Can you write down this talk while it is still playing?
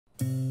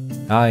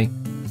Hi,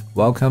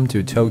 welcome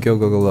to Tokyo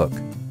Go Look,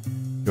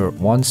 your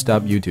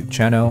one-stop YouTube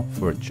channel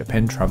for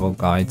Japan travel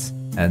guides,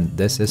 and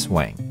this is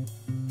Wayne.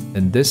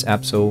 In this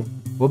episode,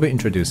 we'll be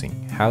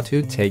introducing how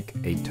to take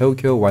a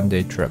Tokyo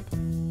one-day trip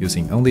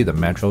using only the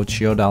Metro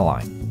Chiyoda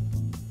line.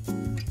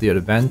 The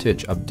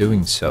advantage of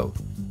doing so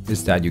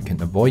is that you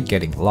can avoid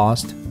getting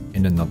lost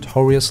in the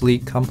notoriously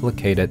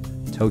complicated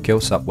Tokyo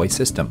subway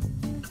system,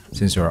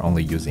 since you are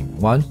only using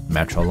one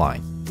metro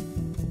line.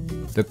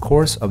 The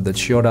course of the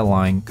Chiyoda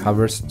line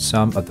covers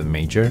some of the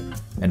major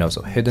and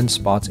also hidden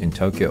spots in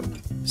Tokyo,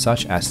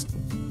 such as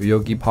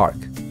Yoyogi Park,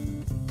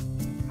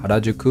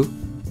 Harajuku,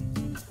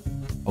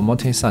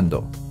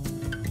 Omotesando,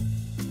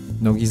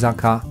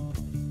 Nogizaka,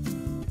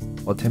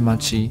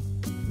 Otemachi,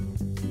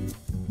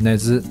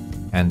 Nezu,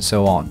 and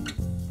so on.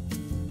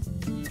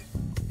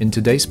 In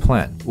today's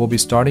plan, we'll be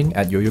starting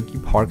at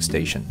Yoyogi Park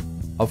Station.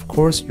 Of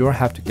course, you'll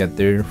have to get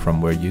there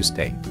from where you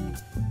stay,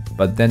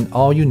 but then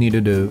all you need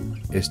to do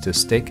is to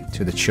stick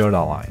to the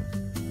Chiyoda line.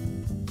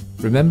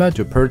 Remember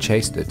to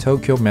purchase the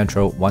Tokyo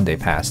Metro one-day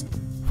pass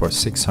for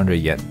 600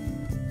 yen,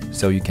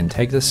 so you can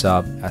take the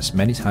sub as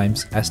many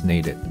times as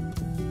needed.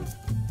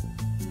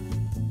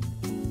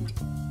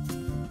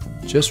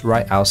 Just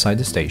right outside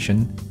the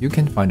station, you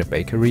can find a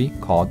bakery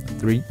called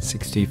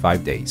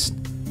 365 Days,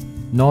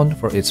 known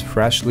for its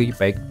freshly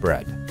baked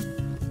bread,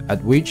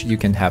 at which you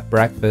can have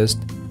breakfast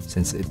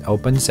since it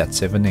opens at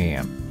 7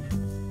 a.m.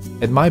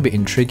 It might be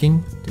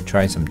intriguing to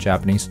try some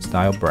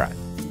Japanese-style bread.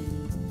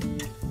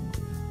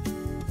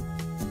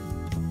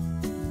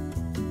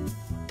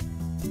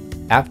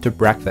 After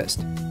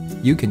breakfast,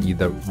 you can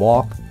either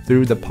walk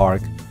through the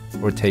park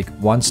or take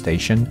one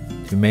station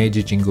to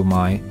Meiji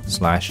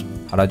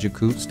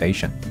Jingumai/Harajuku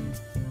Station.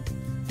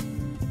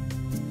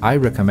 I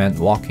recommend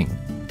walking.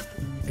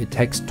 It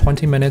takes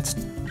 20 minutes,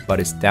 but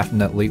it's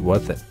definitely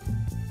worth it.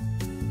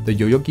 The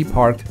Yoyogi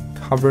Park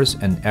covers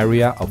an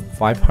area of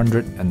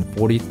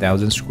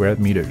 540,000 square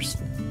meters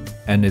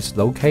and is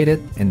located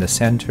in the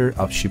center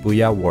of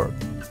Shibuya Ward.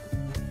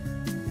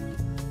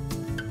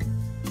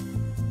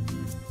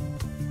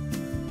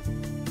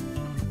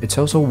 It's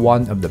also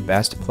one of the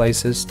best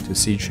places to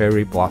see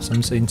cherry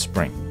blossoms in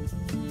spring.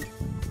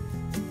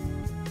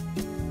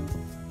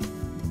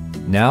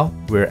 Now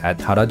we're at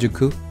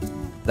Harajuku.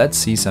 Let's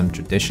see some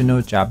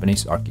traditional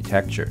Japanese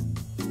architecture,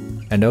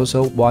 and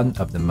also one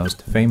of the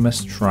most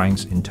famous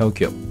shrines in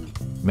Tokyo,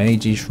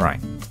 Meiji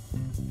Shrine.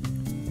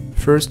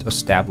 First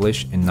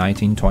established in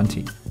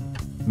 1920,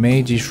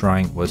 Meiji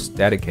Shrine was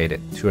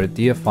dedicated to the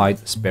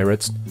deified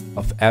spirits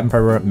of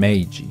Emperor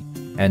Meiji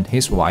and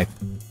his wife,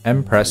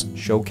 Empress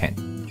Shoken.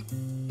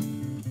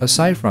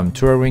 Aside from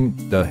touring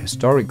the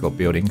historical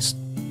buildings,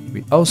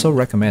 we also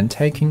recommend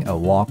taking a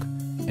walk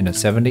in the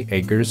 70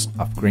 acres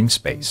of green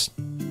space.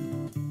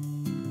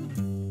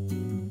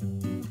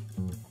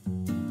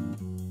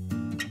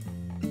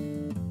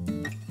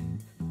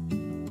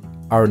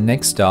 Our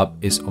next stop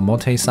is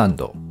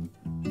Omotesando.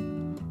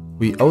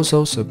 We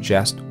also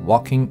suggest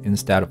walking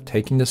instead of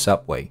taking the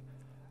subway,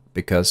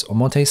 because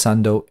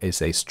Omotesando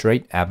is a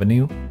straight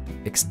avenue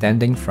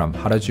extending from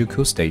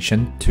Harajuku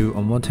Station to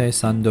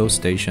Omotesando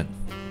Station.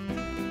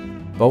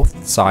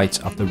 Both sides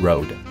of the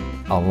road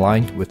are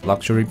lined with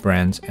luxury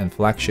brands and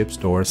flagship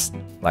stores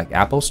like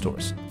Apple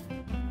stores.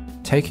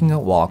 Taking a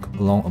walk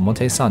along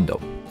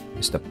Omotesando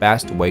is the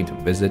best way to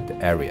visit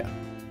the area.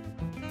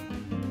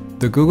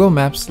 The Google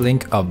Maps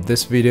link of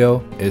this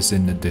video is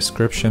in the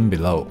description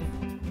below.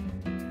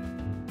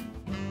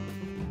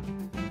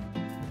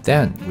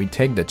 Then we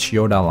take the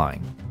Chiyoda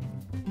line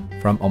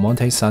from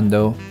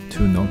Omotesando to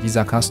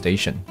Nogizaka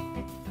Station,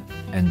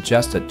 and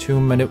just a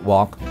 2-minute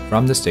walk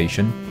from the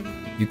station,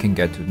 you can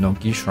get to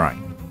Nogi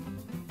Shrine.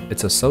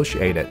 It's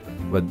associated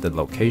with the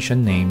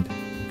location named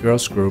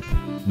Girls Group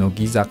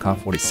Nogizaka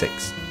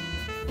 46.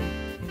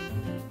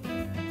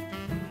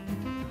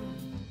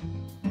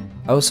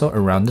 Also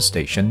around the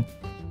station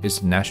is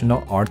the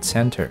National Art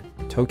Center,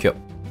 Tokyo.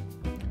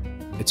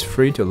 It's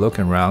free to look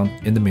around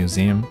in the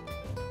museum,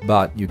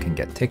 but you can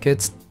get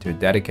tickets to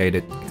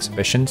dedicated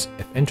exhibitions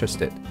if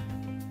interested.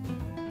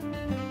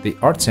 The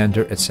art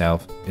center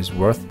itself is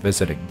worth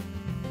visiting.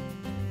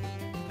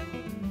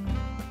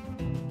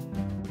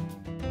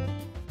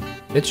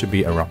 It should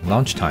be around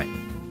lunchtime.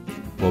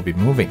 We'll be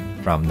moving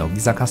from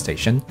Nogizaka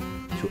Station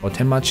to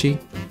Otemachi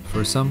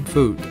for some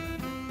food.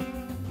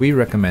 We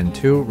recommend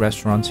 2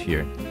 restaurants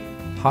here,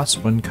 Hot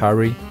Spoon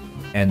Curry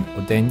and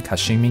Oden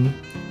Kashimin.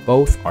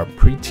 Both are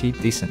pretty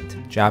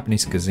decent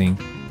Japanese cuisine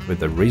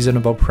with a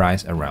reasonable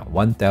price around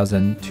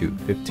 1,000 to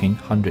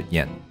 1,500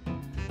 yen.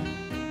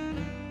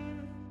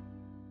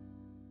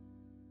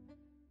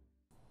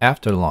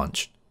 After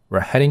lunch,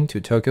 we're heading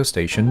to Tokyo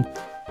Station,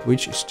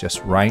 which is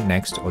just right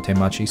next to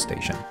Otemachi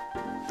Station.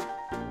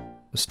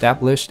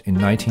 Established in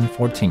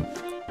 1914,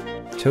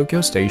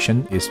 Tokyo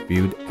Station is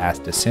viewed as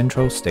the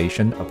central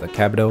station of the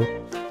capital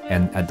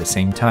and at the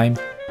same time,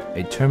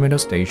 a terminal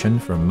station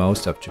for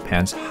most of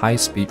Japan's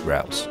high-speed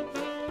rails,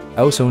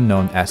 also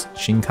known as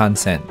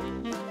Shinkansen.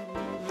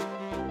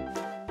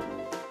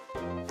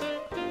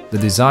 The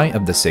design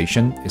of the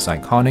station is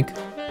iconic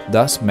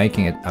thus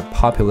making it a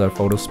popular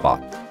photo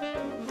spot.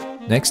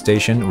 Next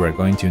station, we're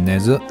going to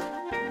Nezu.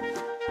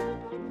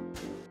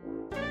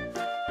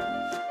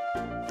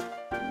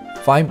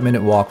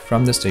 5-minute walk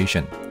from the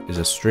station is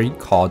a street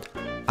called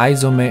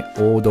Aizome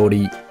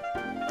Odori.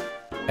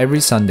 Every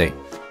Sunday,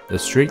 the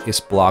street is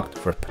blocked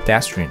for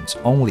pedestrians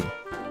only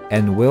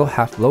and will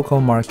have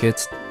local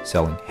markets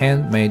selling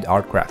handmade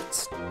art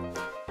crafts.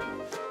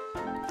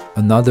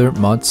 Another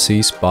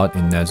must-see spot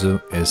in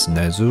Nezu is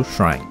Nezu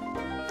Shrine.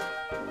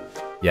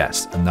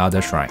 Yes,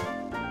 another shrine.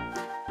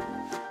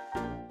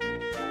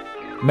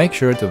 Make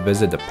sure to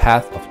visit the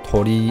Path of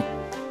Tori,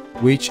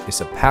 which is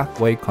a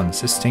pathway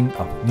consisting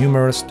of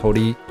numerous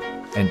tori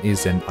and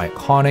is an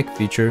iconic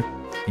feature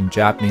in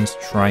Japanese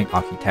shrine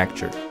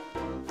architecture.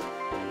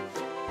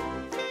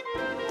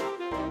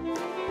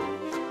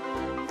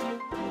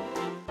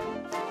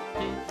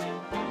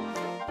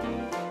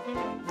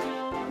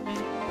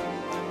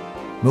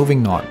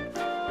 Moving on,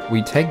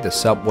 we take the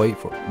subway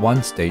for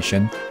one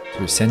station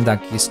to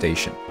Sendaki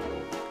Station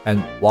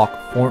and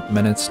walk 4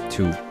 minutes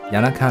to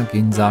Yanaka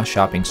Ginza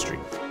Shopping Street,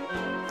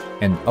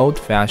 an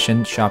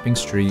old-fashioned shopping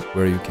street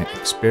where you can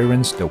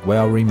experience the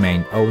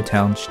well-remained Old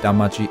Town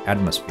Shitamachi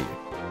atmosphere.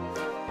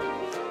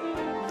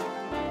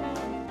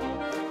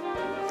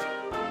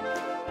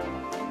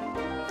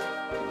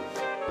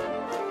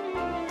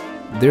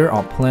 There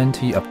are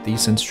plenty of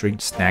decent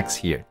street snacks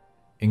here,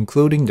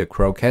 including the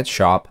croquette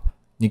shop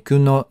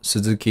Nikuno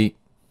Suzuki.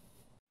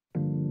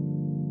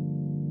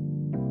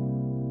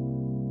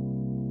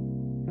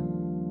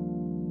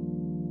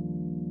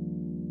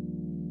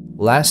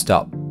 Last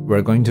stop,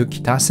 we're going to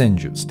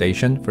Kitasenju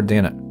Station for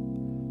dinner.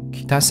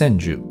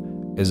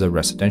 Kitasenju is a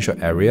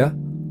residential area,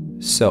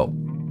 so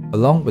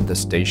along with the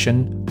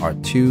station are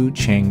 2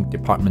 chain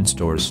department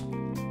stores,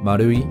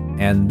 Marui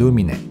and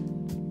Lumine,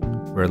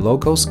 where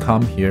locals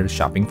come here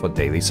shopping for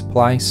daily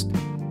supplies,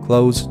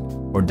 clothes,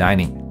 or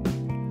dining.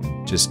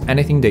 Just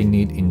anything they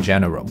need in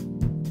general.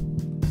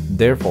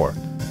 Therefore,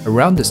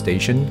 around the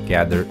station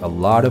gather a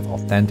lot of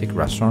authentic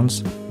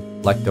restaurants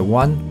like the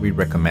one we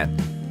recommend,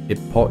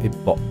 Ippo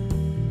Ippo.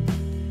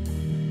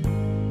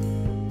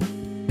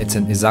 It's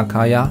an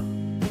izakaya,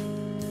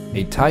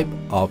 a type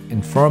of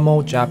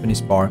informal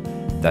Japanese bar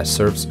that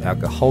serves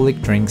alcoholic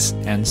drinks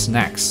and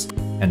snacks,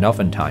 and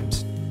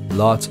oftentimes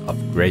lots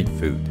of great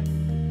food.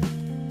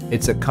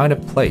 It's a kind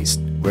of place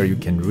where you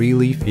can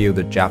really feel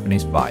the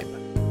Japanese vibe.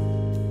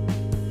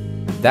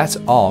 That's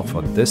all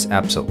for this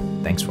episode.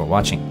 Thanks for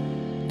watching.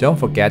 Don't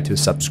forget to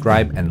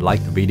subscribe and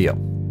like the video.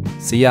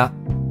 See ya!